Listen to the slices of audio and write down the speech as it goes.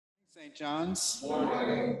St. John's.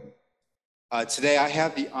 Today I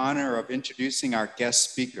have the honor of introducing our guest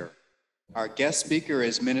speaker. Our guest speaker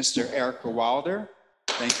is Minister Erica Wilder.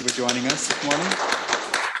 Thank you for joining us this morning.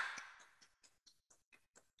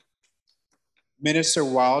 Minister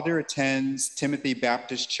Wilder attends Timothy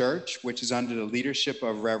Baptist Church, which is under the leadership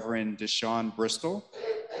of Reverend Deshaun Bristol.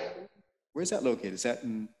 Where's that located? Is that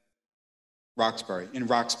in Roxbury? In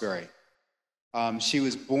Roxbury. She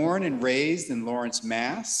was born and raised in Lawrence,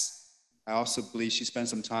 Mass. I also believe she spent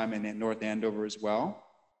some time in North Andover as well.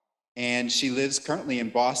 And she lives currently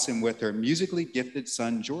in Boston with her musically gifted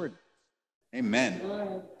son, Jordan.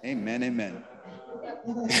 Amen. Amen, amen.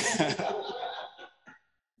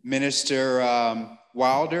 Minister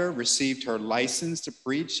Wilder received her license to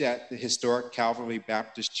preach at the historic Calvary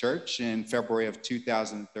Baptist Church in February of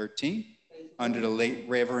 2013 under the late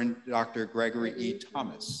Reverend Dr. Gregory E.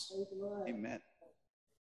 Thomas. Amen.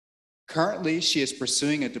 Currently, she is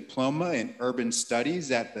pursuing a diploma in urban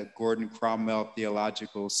studies at the Gordon Cromwell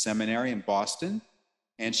Theological Seminary in Boston,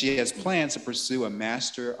 and she has plans to pursue a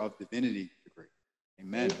Master of Divinity degree.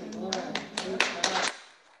 Amen.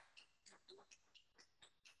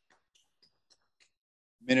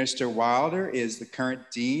 Minister Wilder is the current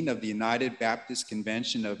Dean of the United Baptist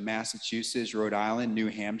Convention of Massachusetts, Rhode Island, New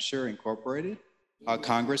Hampshire, Incorporated,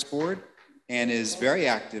 Congress Board, and is very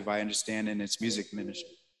active, I understand, in its music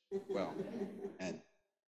ministry. Well,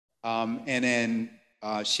 and then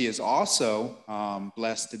she is also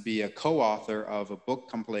blessed to be a co-author of a book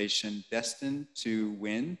compilation, Destined to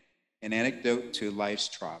Win, an anecdote to life's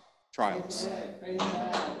trials.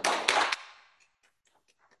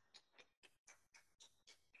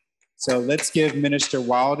 So let's give Minister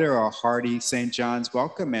Wilder a hearty St. John's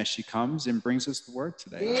welcome as she comes and brings us the word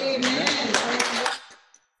today. Amen.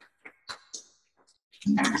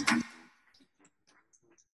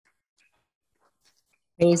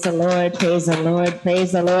 Praise the Lord, praise the Lord,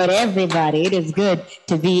 praise the Lord, everybody. It is good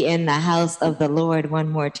to be in the house of the Lord one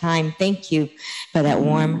more time. Thank you for that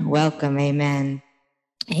warm welcome. Amen.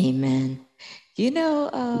 Amen. You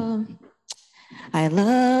know, I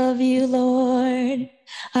love you, Lord.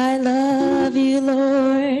 I love you,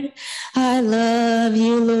 Lord. I love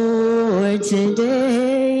you, Lord,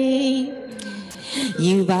 today.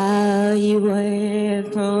 You vow you were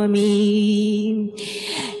for me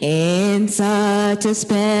in such a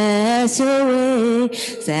special way.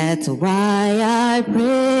 That's why I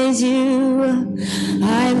praise you.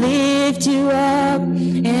 I lift you up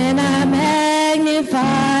and I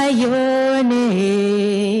magnify your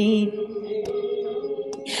name.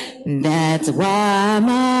 That's why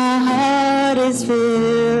my heart is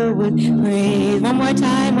filled with praise. One more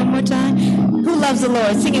time, one more time. Who loves the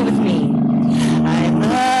Lord? Sing it with me. I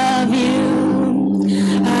love you.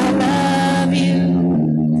 I love you.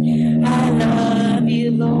 I love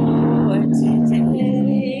you, Lord,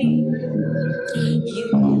 today.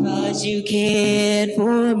 Because you cared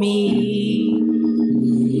for me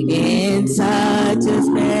in such a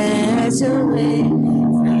special way.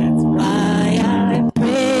 That's why I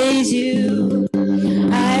praise you.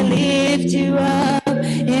 I lift you up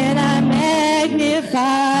and I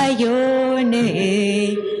magnify your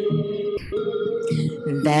name.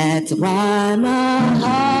 That's why my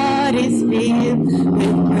heart is filled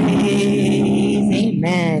with praise.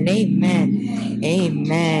 Amen, amen,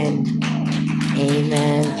 amen,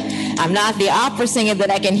 amen. I'm not the opera singer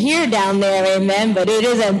that I can hear down there, amen, but it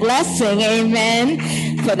is a blessing, amen,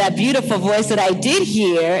 for that beautiful voice that I did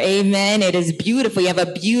hear, amen. It is beautiful. You have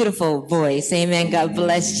a beautiful voice, amen. God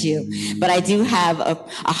bless you. But I do have a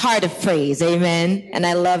heart of praise, amen, and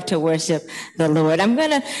I love to worship the Lord. I'm going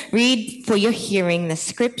to read for your hearing the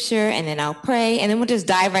scripture, and then I'll pray, and then we'll just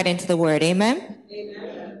dive right into the word, amen.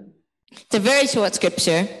 Amen. It's a very short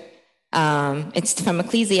scripture. It's from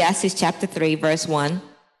Ecclesiastes chapter 3, verse 1.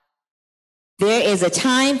 There is a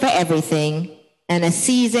time for everything and a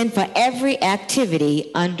season for every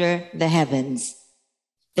activity under the heavens.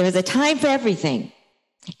 There is a time for everything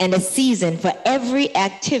and a season for every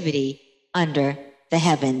activity under the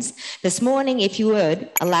heavens. This morning, if you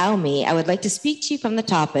would allow me, I would like to speak to you from the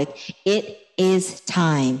topic, it is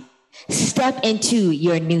time. Step into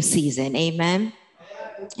your new season. Amen.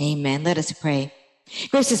 Amen. Let us pray.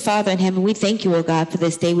 Gracious Father in heaven, we thank you, O God, for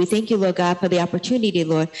this day. We thank you, Lord God, for the opportunity,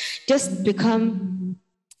 Lord, just to come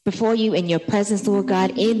before you in your presence, Lord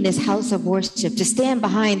God, in this house of worship, to stand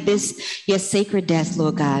behind this, your sacred desk,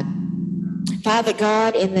 Lord God. Father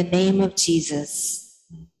God, in the name of Jesus,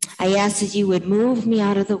 I ask that you would move me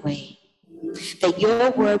out of the way, that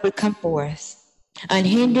your word would come forth,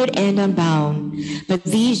 unhindered and unbound. But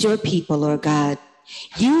these, your people, Lord God,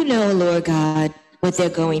 you know, Lord God, what they're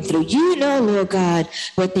going through. You know, Lord God,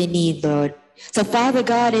 what they need, Lord. So, Father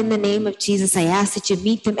God, in the name of Jesus, I ask that you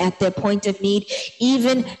meet them at their point of need,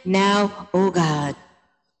 even now, oh God.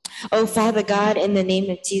 Oh, Father God, in the name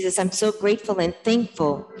of Jesus, I'm so grateful and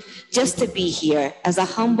thankful just to be here as a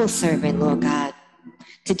humble servant, Lord God,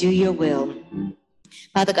 to do your will.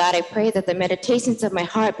 Father God, I pray that the meditations of my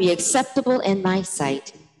heart be acceptable in thy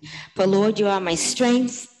sight. For Lord, you are my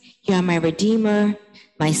strength, you are my redeemer,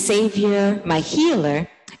 my savior, my healer,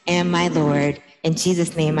 and my Lord. In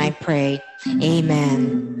Jesus' name I pray.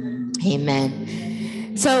 Amen.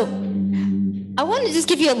 Amen. So I want to just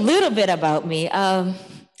give you a little bit about me.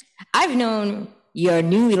 I've known your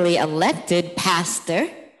newly elected pastor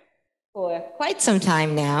for quite some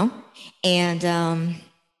time now, and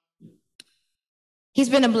he's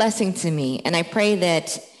been a blessing to me. And I pray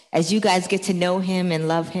that as you guys get to know him and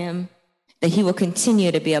love him, that he will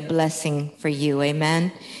continue to be a blessing for you.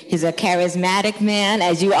 Amen. He's a charismatic man,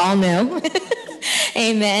 as you all know.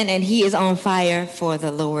 Amen. And he is on fire for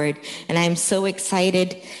the Lord. And I'm so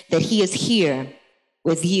excited that he is here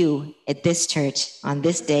with you at this church on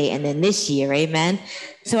this day and then this year. Amen.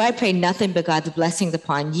 So I pray nothing but God's blessings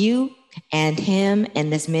upon you and him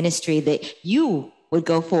and this ministry, that you would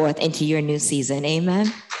go forth into your new season.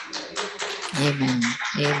 Amen. Amen.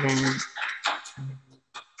 Amen.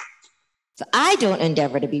 So I don't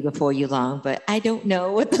endeavor to be before you long, but I don't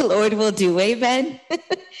know what the Lord will do. Amen.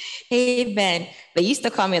 Amen. They used to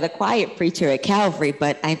call me the quiet preacher at Calvary,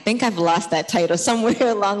 but I think I've lost that title somewhere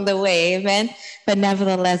along the way. Amen. But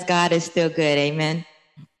nevertheless, God is still good. Amen.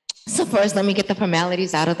 So first, let me get the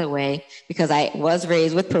formalities out of the way, because I was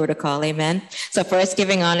raised with protocol. Amen. So first,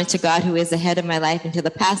 giving honor to God, who is the head of my life, and to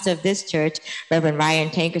the pastor of this church, Reverend Ryan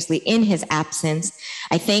Tankersley, in his absence.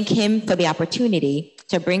 I thank him for the opportunity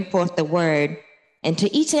to bring forth the word. And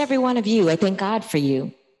to each and every one of you, I thank God for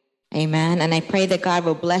you. Amen. And I pray that God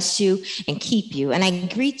will bless you and keep you. And I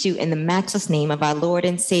greet you in the matchless name of our Lord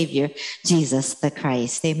and Savior, Jesus the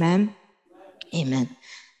Christ. Amen. Amen.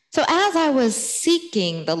 So as I was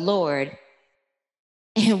seeking the Lord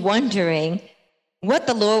and wondering what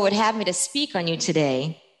the Lord would have me to speak on you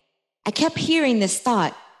today, I kept hearing this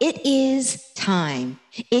thought: it is time.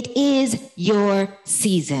 It is your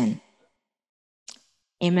season.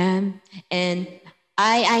 Amen. And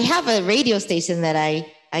I have a radio station that I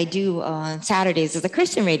do on Saturdays. It's a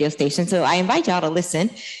Christian radio station. So I invite y'all to listen.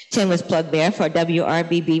 Shameless plug there for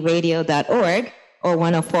wrbbradio.org or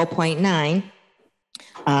 104.9.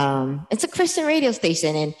 It's a Christian radio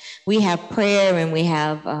station, and we have prayer and we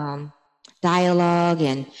have dialogue,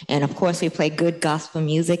 and of course we play good gospel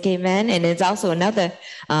music. Amen. And it's also another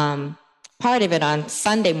part of it on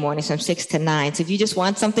Sunday mornings from 6 to 9. So if you just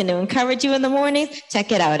want something to encourage you in the morning,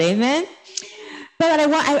 check it out. Amen. But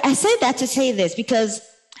I said that to say this, because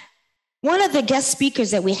one of the guest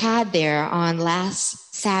speakers that we had there on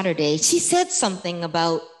last Saturday, she said something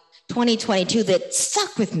about 2022 that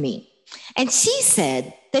stuck with me. And she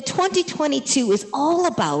said that 2022 is all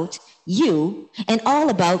about you and all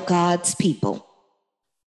about God's people.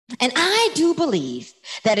 And I do believe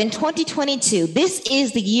that in 2022, this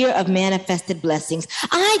is the year of manifested blessings.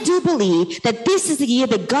 I do believe that this is the year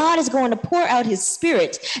that God is going to pour out his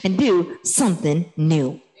spirit and do something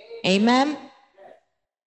new. Amen.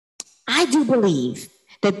 I do believe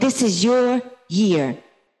that this is your year,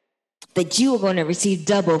 that you are going to receive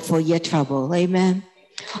double for your trouble. Amen.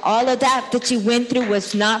 All of that you went through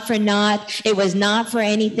was not for naught. It was not for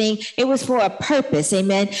anything. It was for a purpose.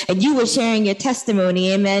 Amen. And you were sharing your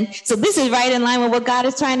testimony. Amen. So this is right in line with what God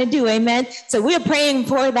is trying to do. Amen. So we're praying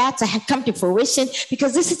for that to come to fruition,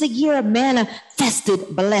 because this is a year of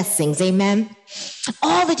manifested blessings. Amen.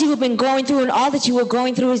 All that you have been going through and all that you were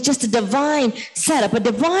going through is just a divine setup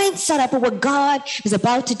of what God is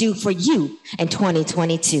about to do for you in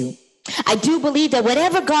 2022. I do believe that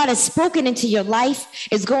whatever God has spoken into your life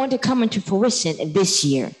is going to come into fruition in this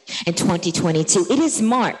year, in 2022. It is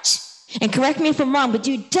March. And correct me if I'm wrong, but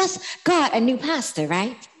you just got a new pastor,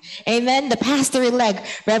 right? Amen. The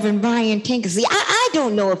pastor-elect, Reverend Ryan Tankersley. I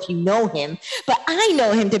don't know if you know him, but I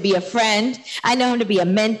know him to be a friend. I know him to be a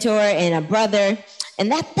mentor and a brother.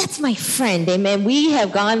 And that's my friend. Amen. We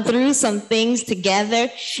have gone through some things together.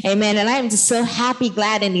 Amen. And I'm just so happy,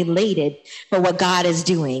 glad, and elated for what God is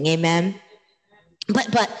doing. Amen.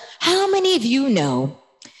 But how many of you know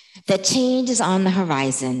that change is on the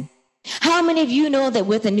horizon? How many of you know that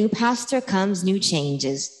with a new pastor comes new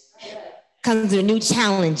changes, comes with new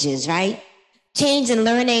challenges, right? Change in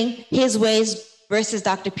learning his ways versus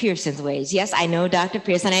Dr. Pearson's ways. Yes, I know Dr.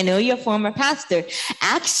 Pearson. I know you're a former pastor.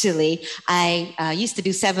 Actually, I used to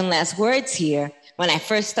do 7 last words here when I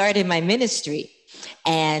first started my ministry.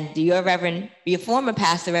 And your former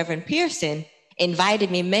pastor, Reverend Pearson, invited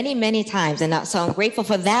me many, many times. And so I'm grateful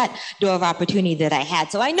for that door of opportunity that I had.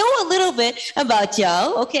 So I know a little bit about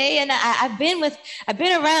y'all, okay? And I've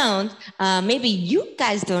been around. Maybe you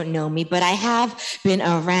guys don't know me, but I have been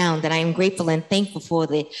around, and I am grateful and thankful for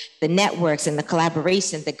the networks and the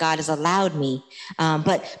collaborations that God has allowed me.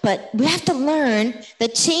 But we have to learn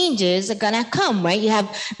that changes are gonna come, right? You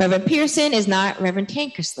have Reverend Pearson is not Reverend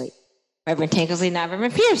Tankersley. Reverend Tankersley, not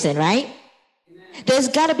Reverend Pearson, right? There's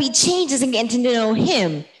got to be changes in getting to know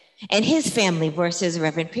him and his family versus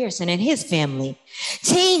Reverend Pearson and his family.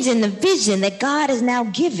 Change in the vision that God has now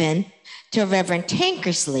given to Reverend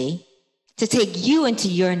Tankersley to take you into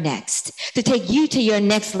your next, to take you to your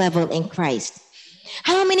next level in Christ.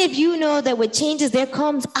 How many of you know that with changes, there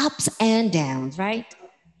comes ups and downs, right?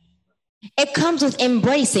 It comes with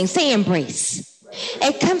embracing. Say embrace.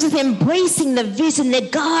 It comes with embracing the vision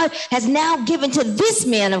that God has now given to this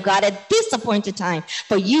man of God at this appointed time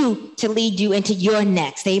for you to lead you into your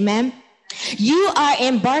next. Amen. You are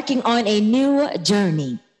embarking on a new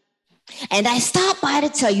journey. And I stopped by to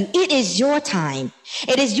tell you, it is your time.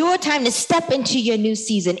 It is your time to step into your new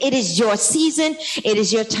season. It is your season. It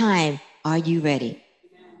is your time. Are you ready?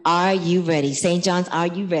 Are you ready? St. John's, are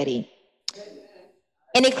you ready?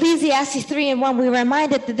 In Ecclesiastes 3:1, we're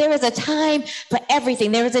reminded that there is a time for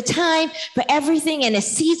everything. There is a time for everything and a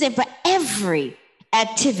season for every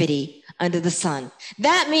activity under the sun.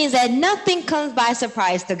 That means that nothing comes by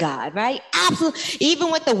surprise to God, right? Absolutely.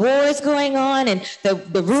 Even with the wars going on and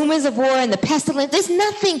the rumors of war and the pestilence, there's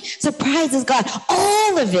nothing surprises God.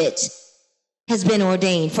 All of it has been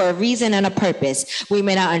ordained for a reason and a purpose. We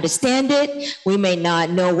may not understand it. We may not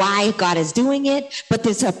know why God is doing it, but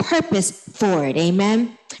there's a purpose for it.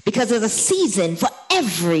 Amen. Because there's a season for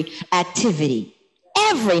every activity.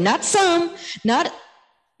 Every, not some, not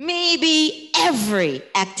maybe, every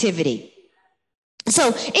activity. So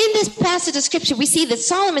in this passage of scripture, we see that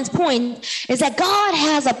Solomon's point is that God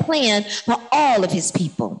has a plan for all of his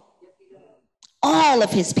people. All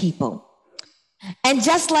of his people. And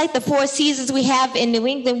just like the 4 seasons we have in New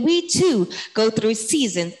England, we too go through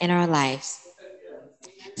seasons in our lives.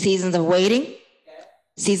 Seasons of waiting,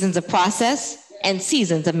 seasons of process, and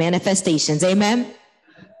seasons of manifestations. Amen.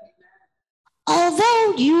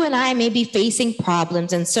 Although you and I may be facing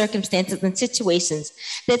problems and circumstances and situations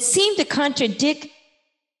that seem to contradict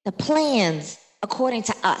the plans according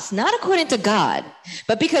to us, not according to God,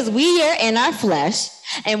 but because we are in our flesh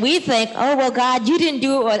and we think, oh, well, God, you didn't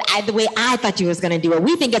do it the way I thought you was going to do it.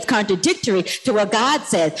 We think it's contradictory to what God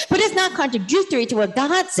says, but it's not contradictory to what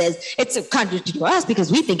God says. It's contradictory to us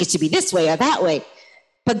because we think it should be this way or that way.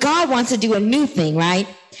 But God wants to do a new thing, right?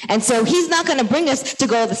 And so he's not going to bring us to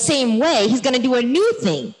go the same way. He's going to do a new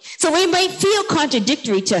thing. So we might feel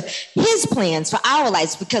contradictory to his plans for our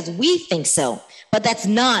lives because we think so, but that's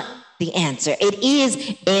not the answer. It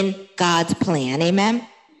is in God's plan. Amen.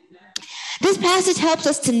 This passage helps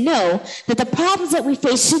us to know that the problems that we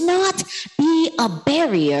face should not be a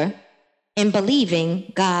barrier in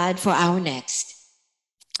believing God for our next,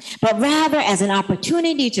 but rather as an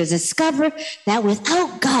opportunity to discover that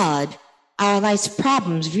without God, our life's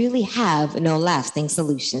problems really have no lasting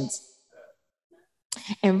solutions.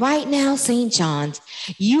 And right now, St. John's,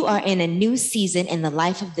 you are in a new season in the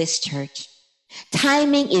life of this church.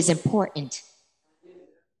 Timing is important.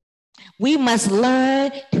 We must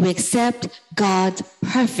learn to accept God's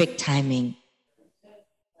perfect timing.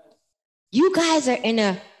 You guys are in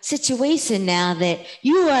a situation now that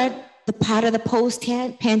you are the part of the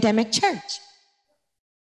post-pandemic church.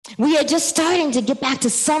 We are just starting to get back to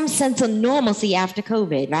some sense of normalcy after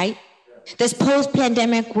COVID, right? This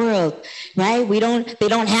post-pandemic world, right? They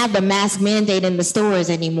don't have the mask mandate in the stores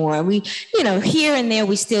anymore. We, here and there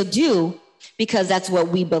we still do because that's what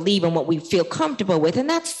we believe and what we feel comfortable with, and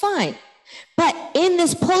that's fine. But in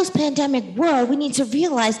this post-pandemic world, we need to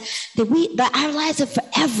realize that our lives have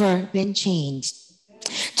forever been changed.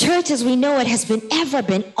 Church as we know it has ever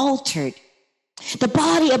been altered. The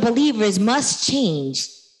body of believers must change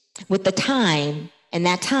with the time, and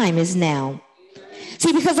that time is now.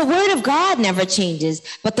 See, because the word of God never changes,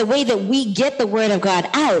 but the way that we get the word of God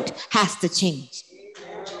out has to change.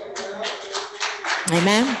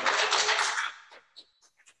 Amen.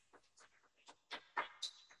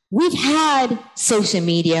 We've had social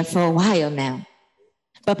media for a while now,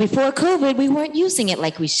 but before COVID, we weren't using it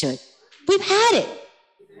like we should. We've had it.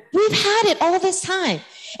 We've had it all this time.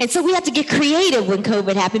 And so we had to get creative when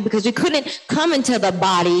COVID happened because we couldn't come into the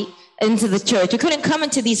body, into the church. We couldn't come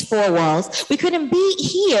into these 4 walls. We couldn't be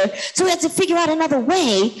here. So we had to figure out another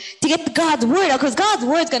way to get God's word out because God's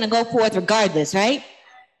word is going to go forth regardless, right?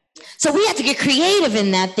 So we have to get creative in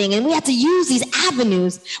that thing, and we have to use these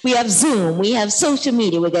avenues. We have Zoom, we have social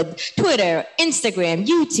media, we got Twitter, Instagram,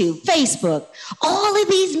 YouTube, Facebook, all of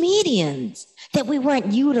these mediums that we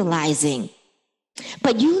weren't utilizing.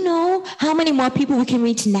 But you know how many more people we can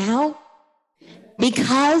reach now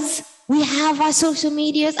because we have our social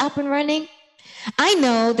medias up and running? I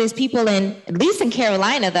know there's people at least in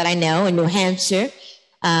Carolina that I know, in New Hampshire,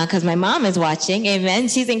 because my mom is watching, amen,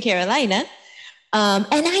 she's in Carolina.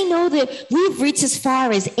 And I know that we've reached as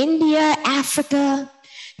far as India, Africa,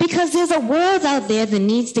 because there's a world out there that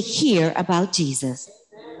needs to hear about Jesus.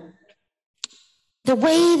 The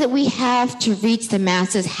way that we have to reach the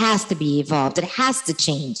masses has to be evolved. It has to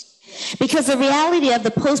change. Because the reality of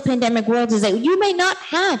the post-pandemic world is that you may not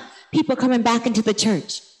have people coming back into the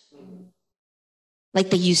church like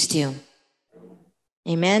they used to.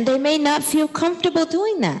 Amen. They may not feel comfortable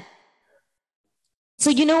doing that. So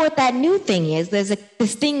you know what that new thing is? There's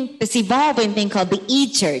this evolving thing called the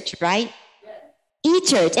e-church, right?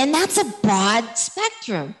 E-church, and that's a broad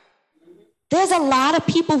spectrum. There's a lot of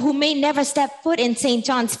people who may never step foot in St.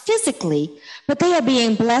 John's physically, but they are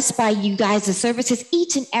being blessed by you guys' services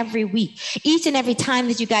each and every week. Each and every time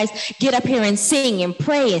that you guys get up here and sing and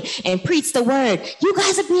pray and preach the word, you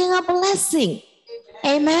guys are being a blessing.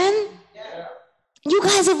 Amen? You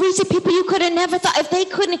guys are reaching people you could have never thought. If they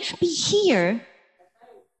couldn't be here,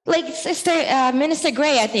 like Sister Minister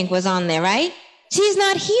Gray, I think, was on there, right? She's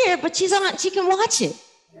not here, but she's on. She can watch it.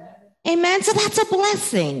 Amen? So that's a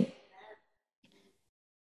blessing.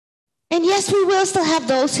 And yes, we will still have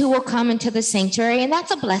those who will come into the sanctuary, and that's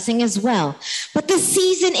a blessing as well. But the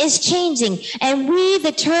season is changing, and we,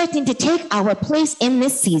 the church, need to take our place in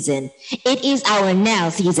this season. It is our now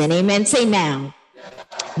season. Amen. Say now.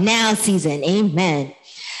 Now season. Amen.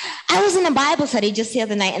 I was in a Bible study just the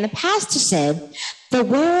other night, and the pastor said, the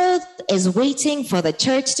world is waiting for the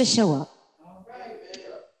church to show up.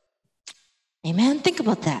 Amen. Think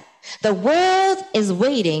about that. The world is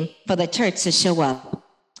waiting for the church to show up.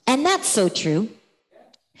 And that's so true.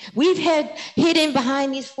 We've had hidden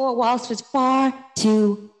behind these four walls for far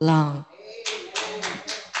too long.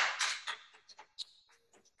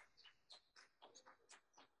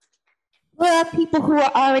 There are people who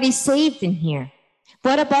are already saved in here.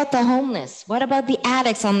 What about the homeless? What about the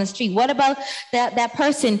addicts on the street? What about that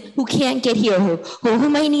person who can't get here, who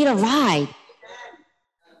may need a ride?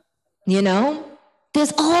 You know,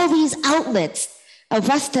 there's all these outlets of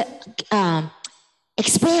us to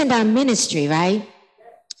expand our ministry, right?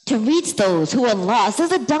 To reach those who are lost.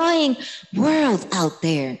 There's a dying world out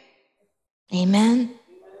there. Amen.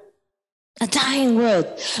 A dying world.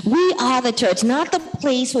 We are the church, not the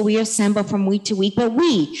place where we assemble from week to week, but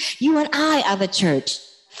you and I are the church.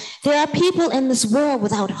 There are people in this world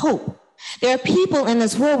without hope. There are people in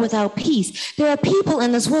this world without peace. There are people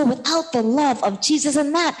in this world without the love of Jesus,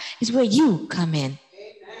 and that is where you come in.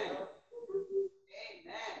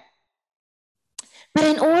 But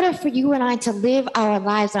in order for you and I to live our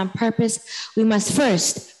lives on purpose, we must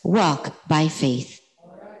first walk by faith.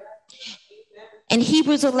 In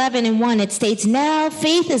Hebrews 11:1, it states, now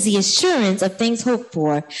faith is the assurance of things hoped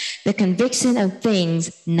for, the conviction of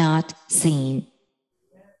things not seen.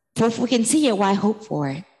 For if we can see it, why hope for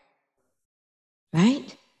it?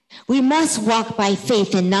 Right? We must walk by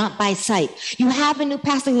faith and not by sight. You have a new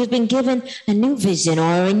pastor who's been given a new vision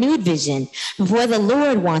or a renewed vision of where the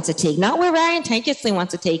Lord wants to take, not where Ryan Tankersley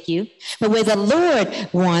wants to take you, but where the Lord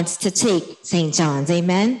wants to take St. John's.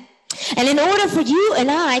 Amen? And in order for you and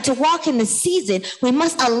I to walk in the season, we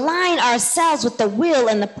must align ourselves with the will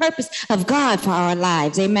and the purpose of God for our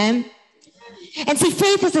lives. Amen? And see,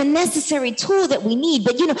 faith is a necessary tool that we need.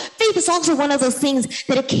 But, faith is also one of those things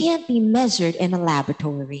that it can't be measured in a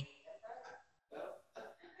laboratory.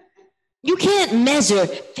 You can't measure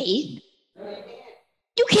faith.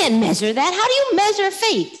 You can't measure that. How do you measure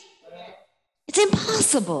faith? It's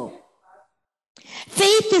impossible.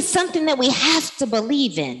 Faith is something that we have to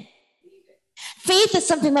believe in. Faith is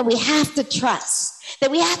something that we have to trust, that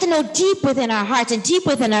we have to know deep within our hearts and deep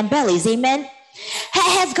within our bellies. Amen?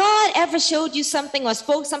 Has God ever showed you something or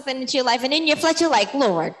spoke something into your life, and in your flesh you're like,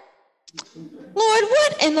 Lord,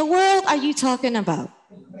 what in the world are you talking about?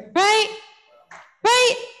 Right?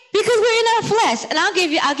 Because we're in our flesh. And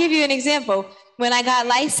I'll give you an example. When I got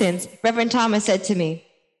licensed, Reverend Thomas said to me,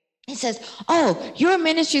 he says, oh, your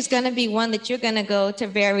ministry is going to be one that you're going to go to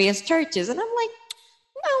various churches. And I'm like,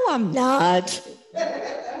 no, I'm not.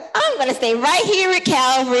 I'm going to stay right here at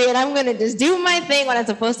Calvary, and I'm going to just do my thing when I'm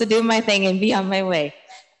supposed to do my thing and be on my way.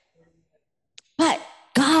 But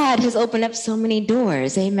God has opened up so many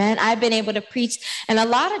doors. Amen. I've been able to preach in a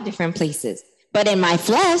lot of different places. But in my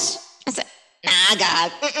flesh, I said, Nah,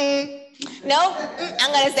 God, nope,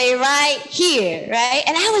 I'm going to stay right here, right?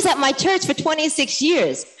 And I was at my church for 26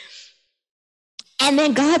 years. And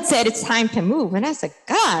then God said, it's time to move. And I said,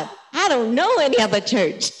 God, I don't know any other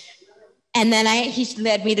church. And then he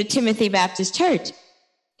led me to Timothy Baptist Church.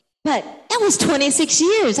 But that was 26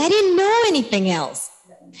 years. I didn't know anything else.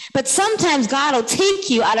 But sometimes God will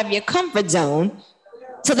take you out of your comfort zone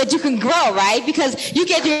so that you can grow, right? Because you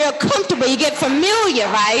get real comfortable, you get familiar,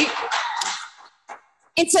 right?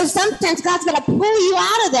 And so sometimes God's going to pull you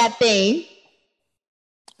out of that thing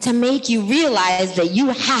to make you realize that you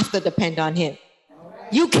have to depend on him.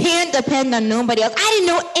 You can't depend on nobody else. I didn't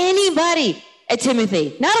know anybody at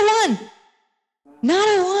Timothy. Not a one. Not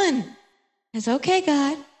a one. I said, okay,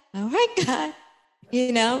 God. All right,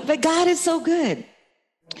 God. But God is so good.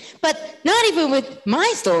 But not even with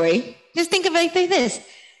my story. Just think of it like this.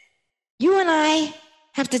 You and I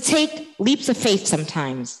have to take leaps of faith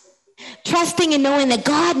sometimes. Trusting and knowing that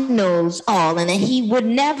God knows all and that he would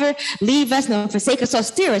never leave us nor forsake us or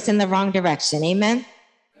steer us in the wrong direction. Amen?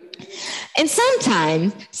 And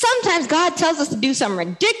sometimes God tells us to do some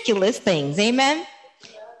ridiculous things. Amen?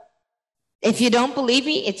 If you don't believe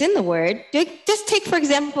me, it's in the word. Just take, for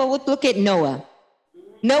example, look at Noah.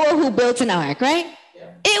 Noah who built an ark, right?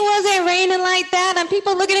 It wasn't raining like that, and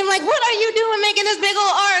people look at him like, what are you doing making this big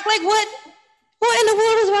old ark? Like, what in the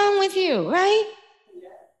world is wrong with you, right?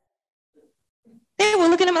 They were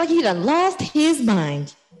looking at him like he done lost his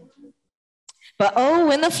mind. But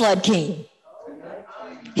when the flood came,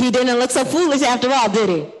 he didn't look so foolish after all, did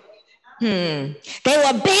he? They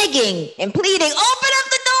were begging and pleading, open up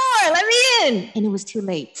the door, let me in. And it was too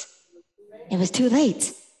late. It was too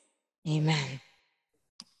late. Amen.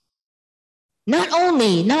 Not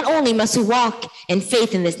only must we walk in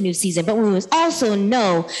faith in this new season, but we must also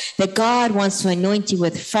know that God wants to anoint you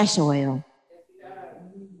with fresh oil.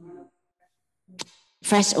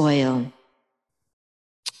 Fresh oil.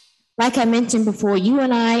 Like I mentioned before, you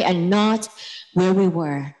and I are not where we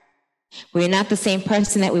were. We're not the same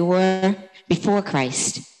person that we were before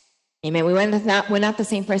Christ. Amen. We're not the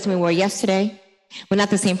same person we were yesterday. We're not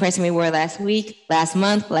the same person we were last week, last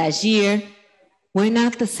month, last year. We're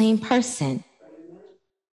not the same person.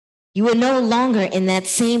 You are no longer in that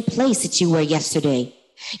same place that you were yesterday.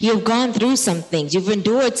 You have gone through some things. You've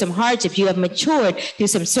endured some hardships. You have matured through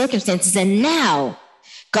some circumstances. And now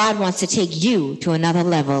God wants to take you to another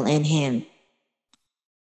level in him.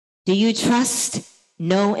 Do you trust,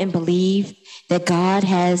 know, and believe that God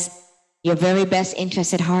has your very best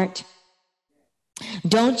interest at heart?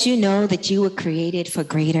 Don't you know that you were created for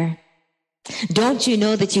greater? Don't you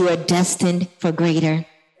know that you are destined for greater?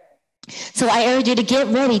 So I urge you to get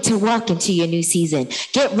ready to walk into your new season.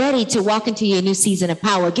 Get ready to walk into your new season of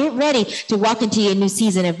power. Get ready to walk into your new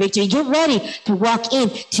season of victory. Get ready to walk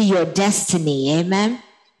into your destiny. Amen?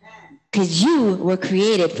 Because you were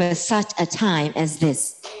created for such a time as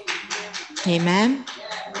this. Amen?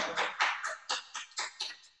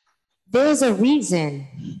 There's a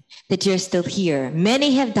reason that you're still here.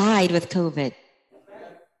 Many have died with COVID.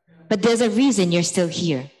 But there's a reason you're still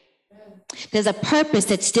here. There's a purpose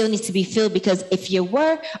that still needs to be filled, because if you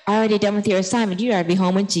were already done with your assignment, you'd already be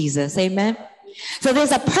home with Jesus. Amen? So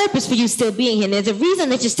there's a purpose for you still being here. And there's a reason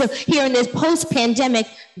that you're still here in this post-pandemic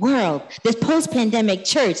world, this post-pandemic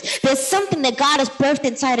church. There's something that God has birthed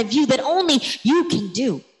inside of you that only you can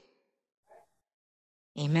do.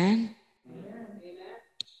 Amen?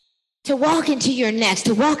 To walk into your next,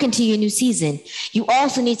 to walk into your new season, you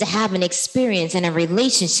also need to have an experience and a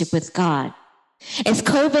relationship with God. As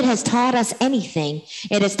COVID has taught us anything,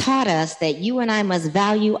 it has taught us that you and I must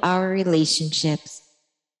value our relationships,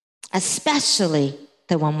 especially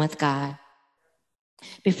the one with God.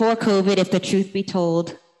 Before COVID, if the truth be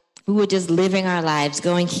told, we were just living our lives,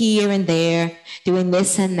 going here and there, doing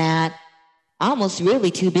this and that, almost really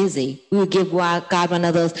too busy. We would give God one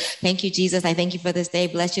of those, thank you, Jesus, I thank you for this day,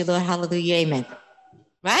 bless you, Lord, hallelujah, amen.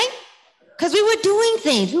 Right? Because we were doing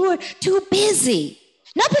things. We were too busy.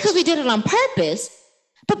 Not because we did it on purpose,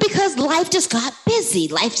 but because life just got busy.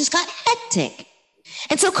 Life just got hectic.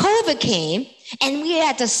 And so COVID came, and we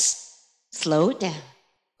had to slow it down.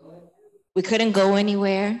 We couldn't go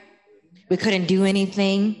anywhere. We couldn't do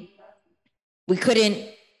anything. We couldn't,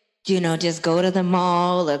 just go to the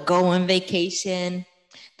mall or go on vacation.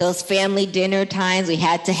 Those family dinner times, we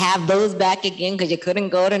had to have those back again because you couldn't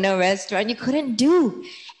go to no restaurant. You couldn't do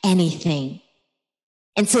anything.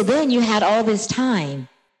 And so then you had all this time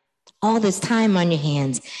on your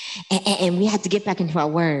hands. And we had to get back into our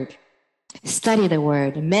word, study the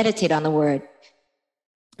word, meditate on the word.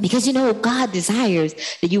 Because God desires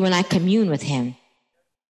that you and I commune with him.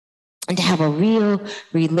 and to have a real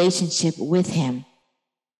relationship with him.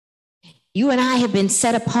 You and I have been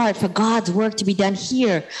set apart for God's work to be done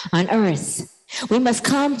here on earth. We must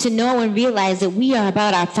come to know and realize that we are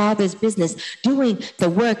about our Father's business, doing the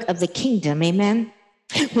work of the kingdom. Amen.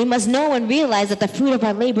 We must know and realize that the fruit of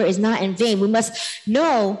our labor is not in vain. We must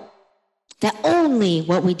know that only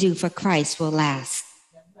what we do for Christ will last.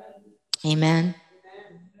 Amen.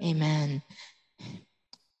 Amen.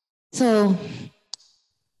 So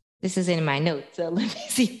this is in my notes, so let me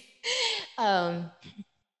see. A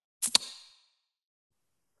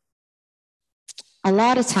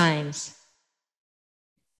lot of times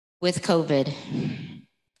with COVID,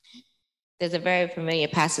 there's a very familiar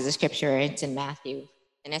passage of scripture, it's in Matthew,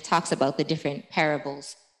 and it talks about the different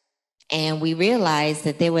parables. And we realized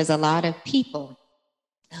that there was a lot of people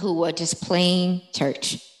who were just playing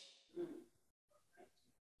church.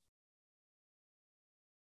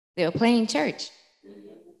 They were playing church.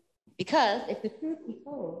 Because if the truth be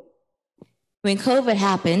told, when COVID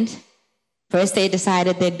happened, first they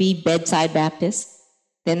decided there'd be bedside Baptists,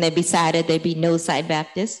 then they decided there'd be no side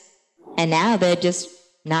Baptists, and now they're just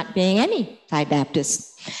not being any side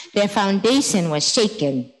Baptists. Their foundation was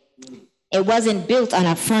shaken. It wasn't built on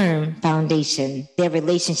a firm foundation, their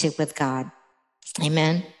relationship with God.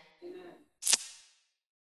 Amen.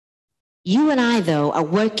 You and I, though, are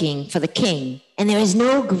working for the King, and there is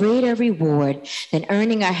no greater reward than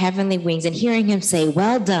earning our heavenly wings and hearing him say,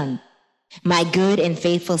 "Well done, my good and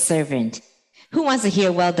faithful servant." Who wants to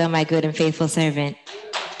hear, "Well done, my good and faithful servant"?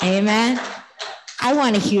 Amen. I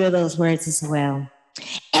want to hear those words as well.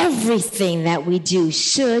 Everything that we do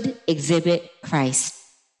should exhibit Christ.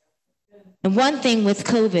 And one thing with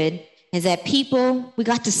COVID is that we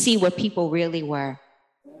got to see what people really were.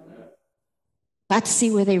 Got to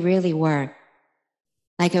see where they really were.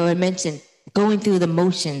 Like I would mention, going through the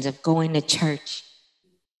motions of going to church.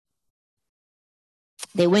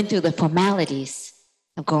 They went through the formalities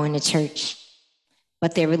of going to church,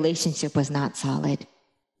 but their relationship was not solid.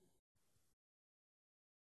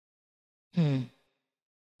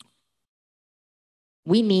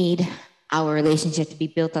 We need our relationship to be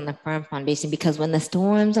built on a firm foundation, because when the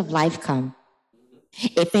storms of life come,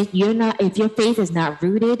 if your faith is not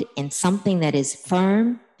rooted in something that is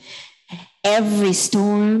firm, every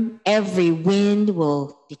storm, every wind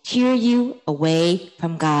will deter you away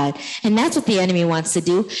from God. And that's what the enemy wants to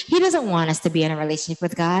do. He doesn't want us to be in a relationship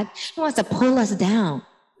with God. He wants to pull us down,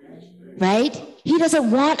 right? He doesn't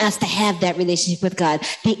want us to have that relationship with God.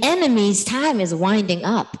 The enemy's time is winding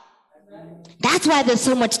up. That's why there's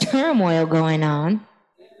so much turmoil going on.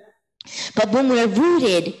 But when we're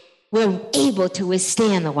rooted, we're able to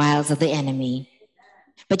withstand the wiles of the enemy.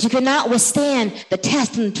 But you cannot withstand the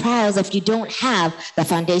tests and the trials if you don't have the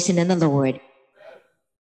foundation in the Lord.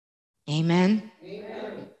 Amen?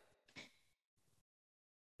 Amen.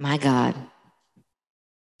 My God.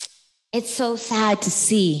 It's so sad to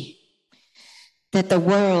see that the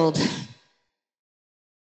world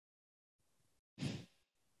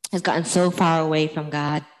has gotten so far away from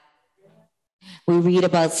God. We read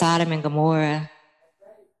about Sodom and Gomorrah,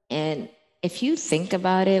 and if you think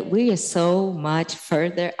about it, we are so much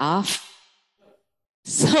further off.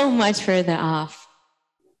 So much further off.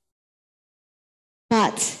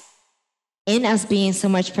 But in us being so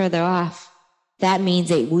much further off, that means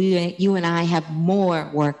that you and I have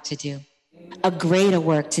more work to do, a greater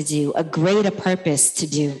work to do, a greater purpose to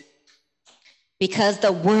do. Because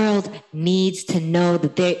the world needs to know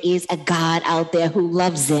that there is a God out there who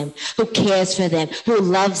loves them, who cares for them, who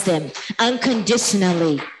loves them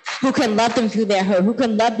unconditionally, who can love them through their hurt, who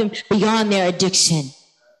can love them beyond their addiction.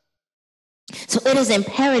 So it is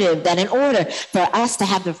imperative that in order for us to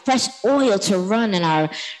have the fresh oil to run in our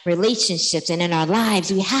relationships and in our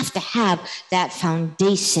lives, we have to have that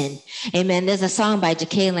foundation. Amen. There's a song by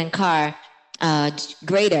Jacqueline Carr,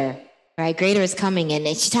 Greater, right? Greater is coming, and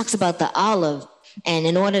she talks about the olive. And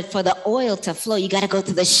in order for the oil to flow, you got to go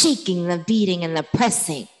through the shaking, the beating, and the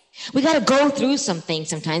pressing. We got to go through some things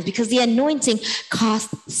sometimes because the anointing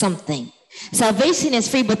costs something. Salvation is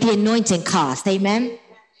free, but the anointing costs. Amen.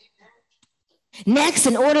 Next,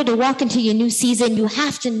 in order to walk into your new season, you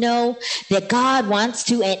have to know that God wants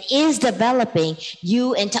to and is developing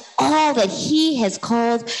you into all that He has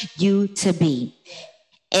called you to be.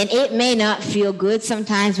 And it may not feel good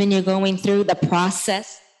sometimes when you're going through the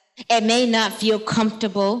process. It may not feel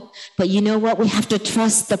comfortable, but you know what? We have to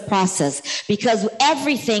trust the process because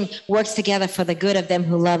everything works together for the good of them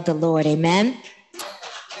who love the Lord. Amen?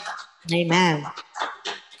 Amen.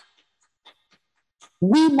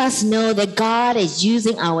 We must know that God is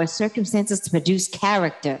using our circumstances to produce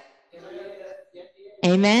character.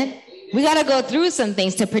 Amen? We got to go through some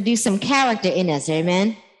things to produce some character in us.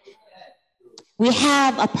 Amen. We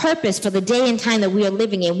have a purpose for the day and time that we are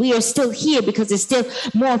living in. We are still here because there's still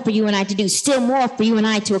more for you and I to do, still more for you and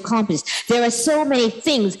I to accomplish. There are so many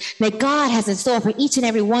things that God has in store for each and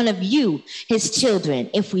every one of you, his children,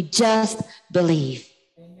 if we just believe.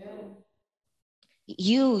 Amen.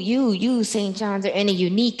 You, St. John's, are in a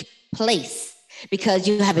unique place because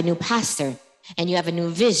you have a new pastor and you have a new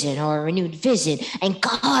vision or a renewed vision, and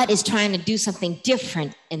God is trying to do something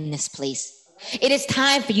different in this place. It is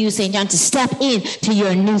time for you, St. John, to step into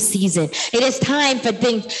your new season. It is time for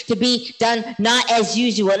things to be done not as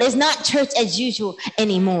usual. It's not church as usual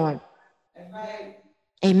anymore. Amen.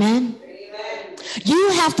 Amen.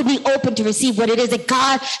 You have to be open to receive what it is that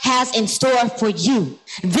God has in store for you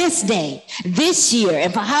this day, this year,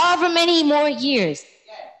 and for however many more years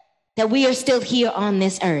that we are still here on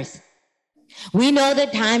this earth. We know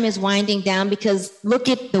that time is winding down because look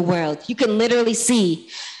at the world. You can literally see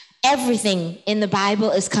everything in the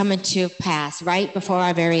Bible is coming to pass right before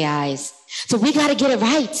our very eyes. So we got to get it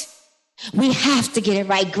right. We have to get it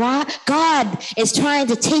right. God is trying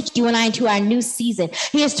to take you and I into our new season.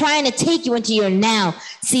 He is trying to take you into your now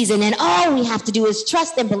season. And all we have to do is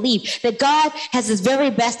trust and believe that God has his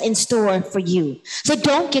very best in store for you. So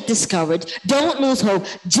don't get discouraged. Don't lose hope.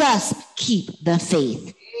 Just keep the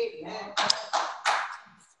faith. Amen.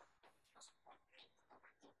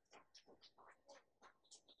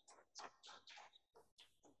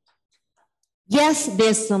 Yes,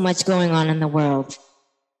 there's so much going on in the world.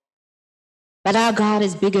 But our God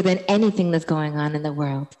is bigger than anything that's going on in the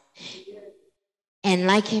world. And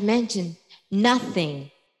like he mentioned, nothing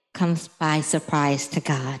comes by surprise to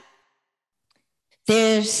God.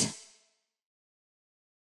 There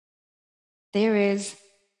is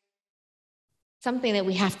something that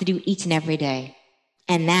we have to do each and every day.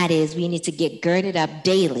 And that is we need to get girded up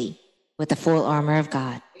daily with the full armor of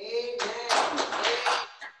God.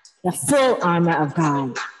 The full armor of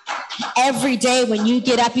God. Every day when you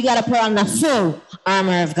get up, you got to put on the full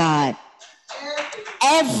armor of God.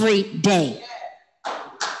 Every day.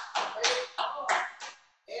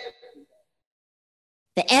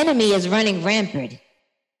 The enemy is running rampant.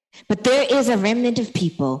 But there is a remnant of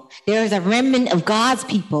people. There is a remnant of God's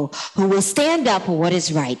people who will stand up for what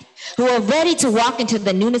is right, who are ready to walk into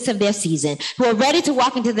the newness of their season, who are ready to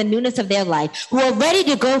walk into the newness of their life, who are ready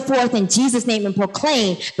to go forth in Jesus' name and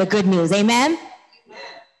proclaim the good news. Amen?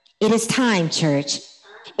 It is time, church.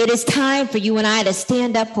 It is time for you and I to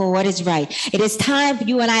stand up for what is right. It is time for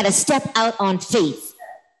you and I to step out on faith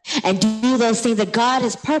and do those things that God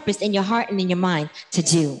has purposed in your heart and in your mind to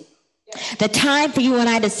do. The time for you and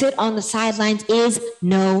I to sit on the sidelines is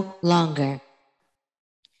no longer.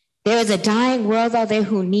 There is a dying world out there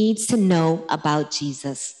who needs to know about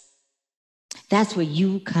Jesus. That's where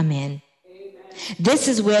you come in. This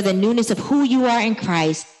is where the newness of who you are in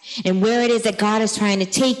Christ and where it is that God is trying to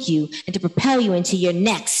take you and to propel you into your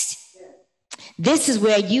next. This is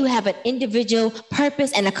where you have an individual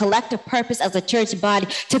purpose and a collective purpose as a church body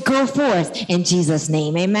to go forth in Jesus'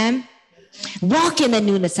 name. Amen. Walk in the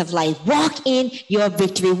newness of life. Walk in your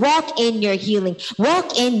victory. Walk in your healing.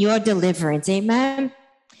 Walk in your deliverance. Amen.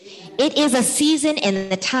 It is a season and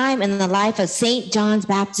the time in the life of St. John's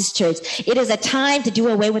Baptist Church. It is a time to do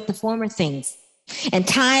away with the former things and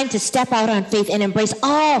time to step out on faith and embrace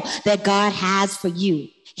all that God has for you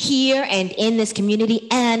here and in this community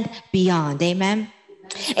and beyond. Amen.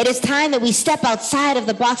 It is time that we step outside of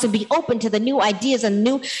the box and be open to the new ideas and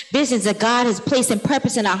new visions that God has placed in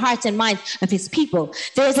purpose in our hearts and minds of his people.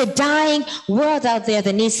 There is a dying world out there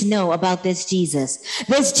that needs to know about this Jesus.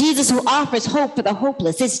 This Jesus who offers hope for the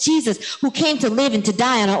hopeless. This Jesus who came to live and to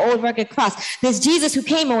die on an old rugged cross. This Jesus who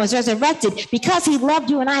came and was resurrected because he loved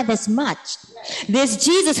you and I this much. This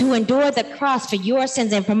Jesus who endured the cross for your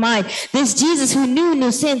sins and for mine. This Jesus who knew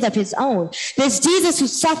no sins of his own. This Jesus who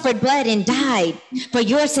suffered, bled, and died for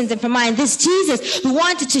your sins and for mine. This Jesus who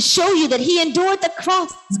wanted to show you that he endured the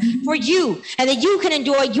cross for you and that you can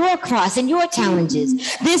endure your cross and your challenges.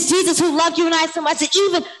 This Jesus who loved you and I so much that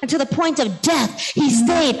even until the point of death, he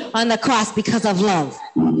stayed on the cross because of love.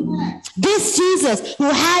 This Jesus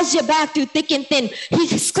who has your back through thick and thin.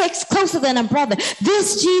 He's closer than a brother.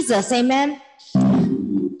 This Jesus, amen,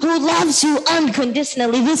 who loves you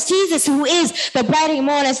unconditionally. This Jesus who is the bright and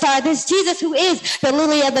morning star. This Jesus who is the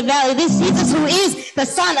lily of the valley. This Jesus who is the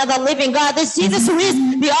Son of the living God. This Jesus who is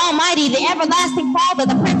the Almighty, the everlasting Father,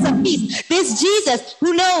 the Prince of Peace. This Jesus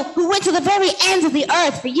who went to the very ends of the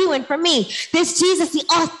earth for you and for me. This Jesus, the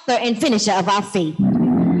author and finisher of our faith.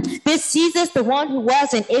 This Jesus, the one who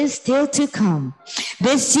was and is still to come.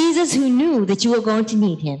 This Jesus who knew that you were going to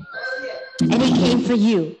need him. and he came for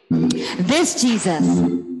you. This Jesus,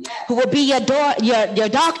 who will be your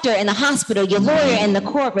doctor in the hospital, your lawyer in the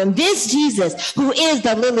courtroom. This Jesus, who is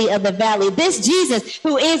the lily of the valley. This Jesus,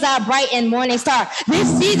 who is our bright and morning star.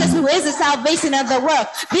 This Jesus, who is the salvation of the world.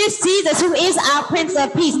 This Jesus, who is our Prince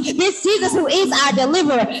of Peace. This Jesus, who is our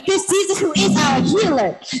deliverer. This Jesus, who is our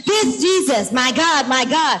healer. This Jesus, my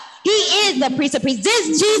God, he is the priest of peace.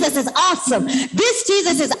 This Jesus is awesome. This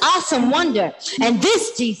Jesus is awesome wonder. And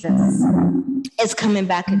this Jesus is coming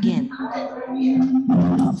back again.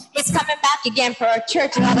 It's coming back again for a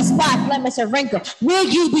church without a spot, blemish, or wrinkle. Will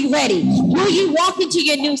you be ready? Will you walk into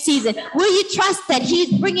your new season? Will you trust that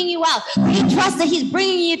he's bringing you out? Will you trust that he's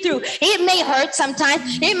bringing you through? It may hurt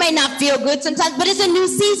sometimes. It may not feel good sometimes, but it's a new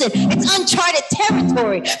season. It's uncharted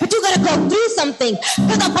territory. But you got to go through something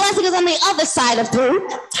because the blessing is on the other side of through.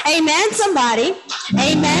 Amen, somebody.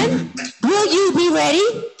 Amen. Will you be ready?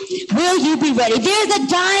 Will you be ready? There's a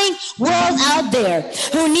dying world out there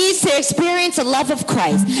who needs to experience the love of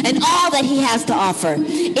Christ and all that he has to offer.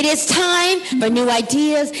 It is time for new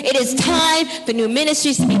ideas. It is time for new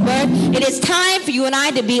ministries to be birthed. It is time for you and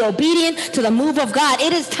I to be obedient to the move of God.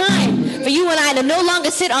 It is time for you and I to no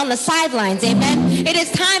longer sit on the sidelines. Amen. It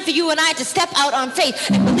is time for you and I to step out on faith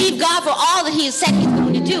and believe God for all that he has said he's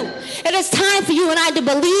going to do. It is time for you and I to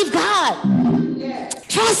believe God.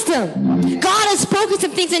 Trust him. God has spoken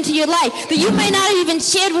some things into your life that you may not have even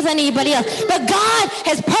shared with anybody else. But God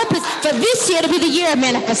has purpose for this year to be the year of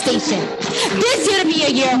manifestation. This year to be a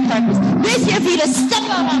year of purpose. This year for you to step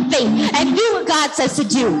out on faith and do what God says to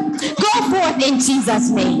do. Go forth in Jesus'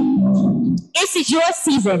 name. This is your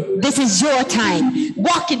season. This is your time.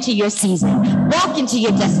 Walk into your season. Walk into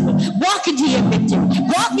your destiny. Walk into your victory.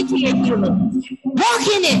 Walk into your healing. Walk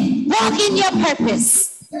in it. Walk in your purpose.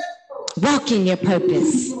 Walk in your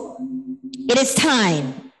purpose. It is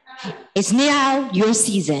time. It's now your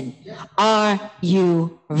season. Are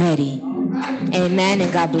you ready? Amen,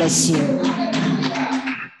 and God bless you.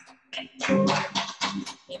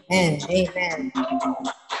 Amen. Amen.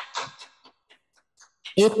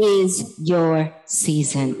 It is your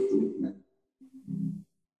season.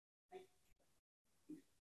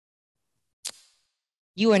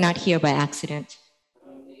 You are not here by accident.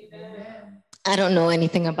 I don't know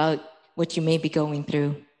anything about what you may be going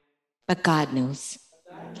through, but God knows.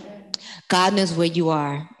 God knows where you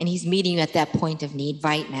are, and he's meeting you at that point of need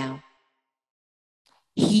right now.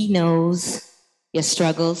 He knows your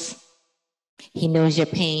struggles. He knows your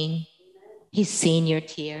pain. He's seen your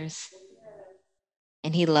tears,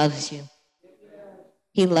 and he loves you.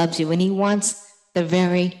 He loves you, and he wants the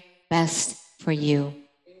very best for you.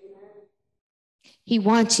 He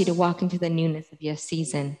wants you to walk into the newness of your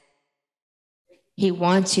season. He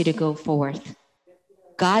wants you to go forth.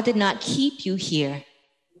 God did not keep you here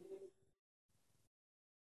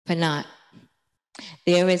for naught.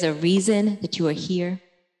 There is a reason that you are here.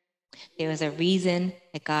 There is a reason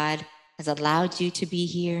that God has allowed you to be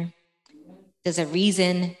here. There's a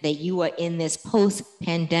reason that you are in this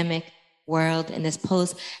post-pandemic world, in this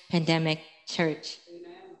post-pandemic church.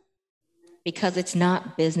 Because it's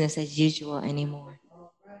not business as usual anymore.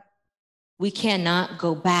 We cannot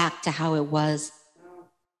go back to how it was.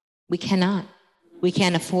 We cannot. We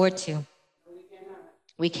can't afford to.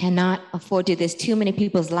 We cannot afford to. There's too many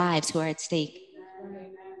people's lives who are at stake.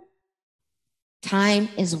 Time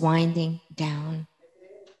is winding down.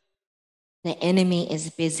 The enemy is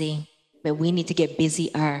busy, but we need to get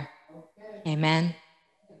busier. Amen.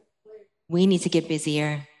 We need to get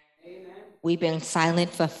busier. We've been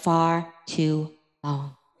silent for far too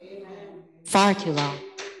long. Far too long.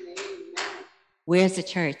 Where's the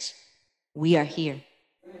church? We are here.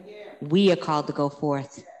 We are called to go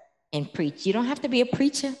forth and preach. You don't have to be a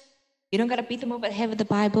preacher. You don't got to beat them over the head with the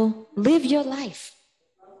Bible. Live your life.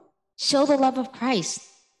 Show the love of Christ.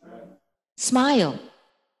 Smile.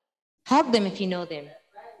 Hug them if you know them.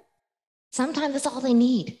 Sometimes that's all they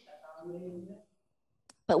need.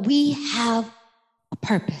 But we have a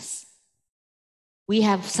purpose. We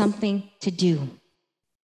have something to do.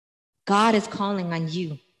 God is calling on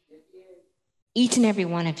you. Each and every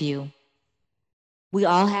one of you. We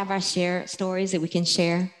all have our share stories that we can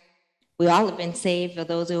share. We all have been saved, for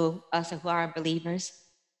those of us who are believers,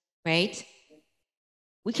 right?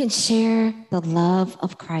 We can share the love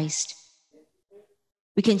of Christ.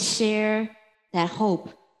 We can share that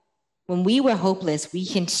hope. When we were hopeless, we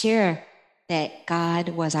can share that God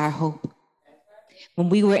was our hope. When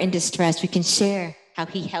we were in distress, we can share how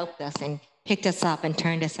he helped us and picked us up and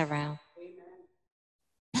turned us around.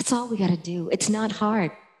 That's all we got to do. It's not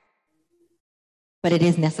hard. But it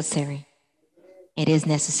is necessary. It is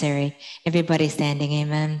necessary. Everybody standing,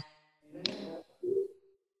 amen.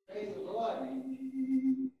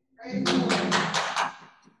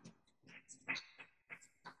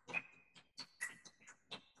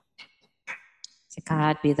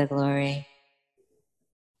 God be the glory.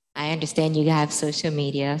 I understand you have social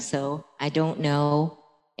media, so I don't know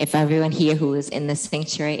if everyone here who is in the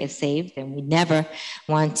sanctuary is saved, and we never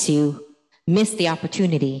want to miss the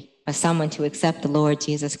opportunity for someone to accept the Lord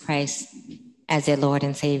Jesus Christ as their Lord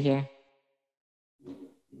and Savior.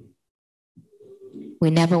 We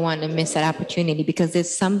never want to miss that opportunity because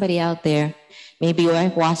there's somebody out there, maybe you're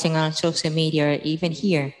watching on social media or even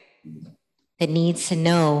here, that needs to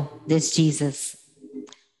know this Jesus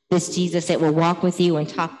that will walk with you and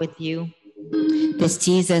talk with you, this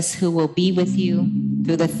Jesus who will be with you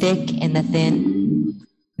through the thick and the thin.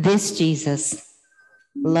 This Jesus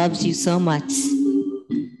loves you so much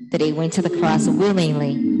that he went to the cross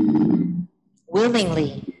willingly.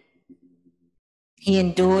 He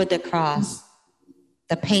endured the cross,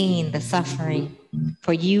 the pain, the suffering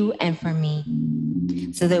for you and for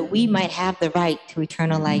me, so that we might have the right to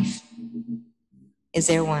eternal life. Is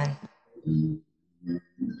there one?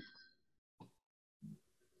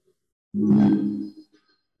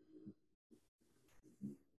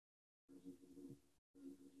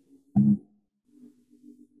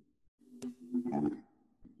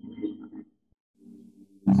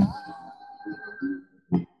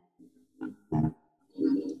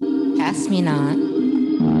 Pass me not.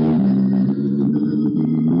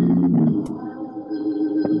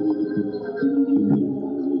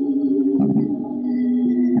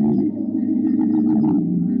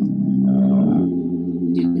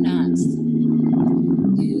 Do not.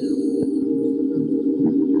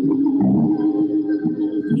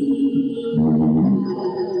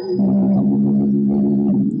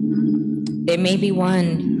 There may be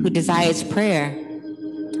one who desires prayer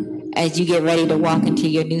as you get ready to walk into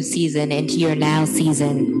your new season, into your now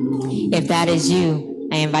season. If that is you,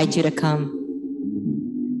 I invite you to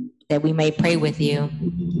come that we may pray with you.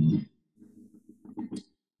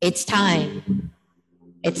 It's time.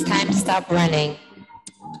 It's time to stop running.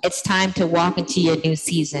 It's time to walk into your new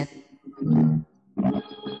season.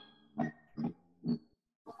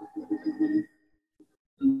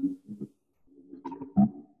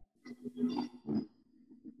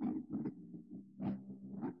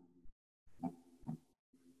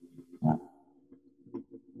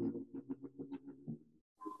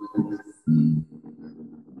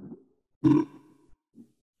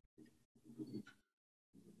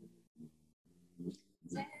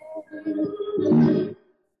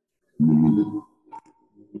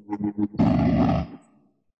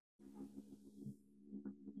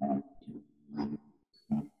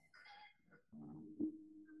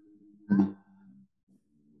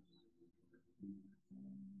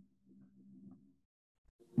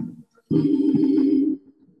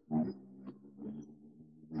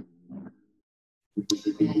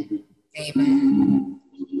 Amen.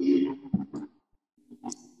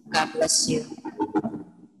 God bless you.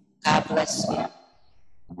 God bless you.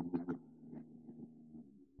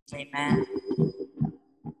 Amen.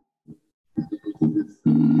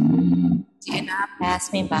 Do not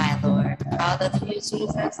pass me by, Lord. All of you,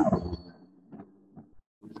 Jesus.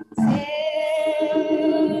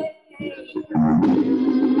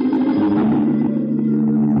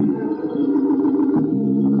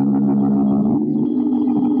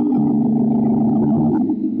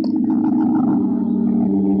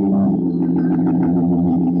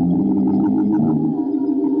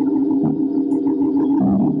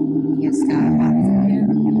 Yes, God. Hallelujah.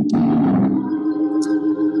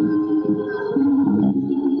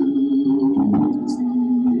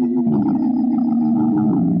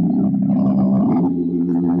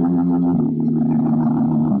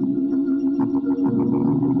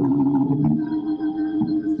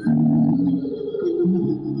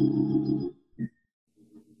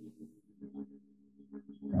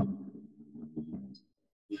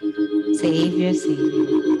 Savior,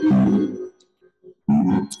 Savior.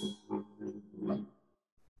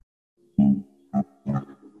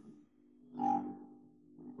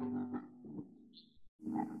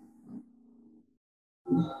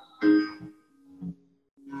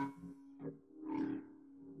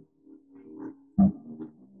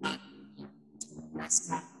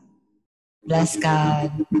 Bless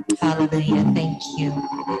God. Hallelujah. Thank you.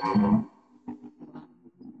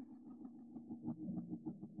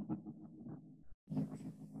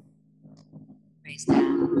 Praise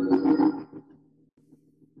God.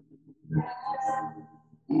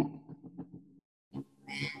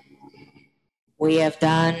 We have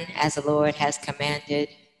done as the Lord has commanded.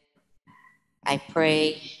 I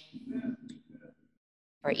pray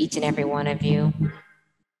for each and every one of you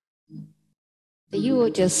that you will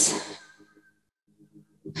just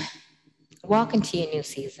walk into your new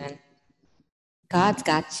season. God's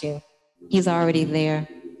got you. He's already there.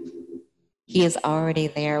 He is already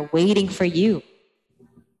there waiting for you.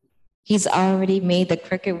 He's already made the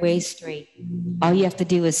crooked way straight. All you have to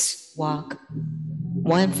do is walk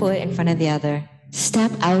one foot in front of the other.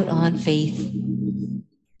 Step out on faith.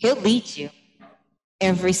 He'll lead you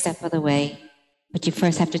every step of the way, but you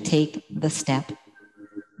first have to take the step.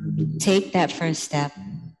 Take that first step,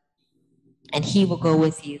 and He will go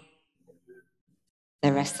with you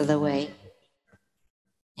the rest of the way.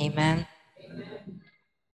 Amen.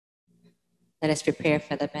 Let us prepare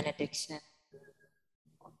for the benediction.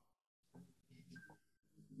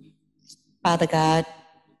 Father God,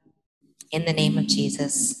 in the name of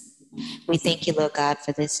Jesus, we thank you, Lord God,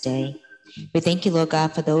 for this day. We thank you, Lord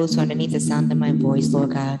God, for those who are underneath the sound of my voice,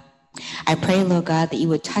 Lord God. I pray, Lord God, that you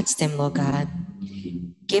would touch them, Lord God.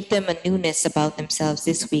 Give them a newness about themselves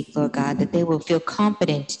this week, Lord God, that they will feel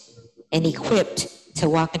confident and equipped to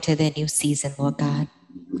walk into their new season, Lord God.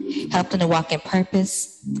 Help them to walk in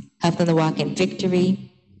purpose. Help them to walk in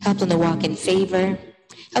victory. Help them to walk in favor.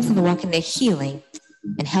 Help them to walk in their healing.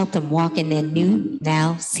 And help them walk in their new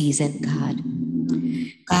now season, God.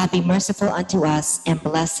 God, be merciful unto us and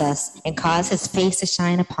bless us and cause his face to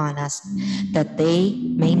shine upon us, that they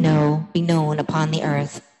may be known upon the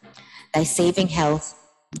earth, thy saving health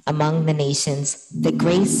among the nations. The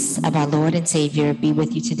grace of our Lord and Savior be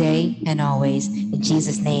with you today and always. In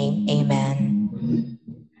Jesus' name, amen.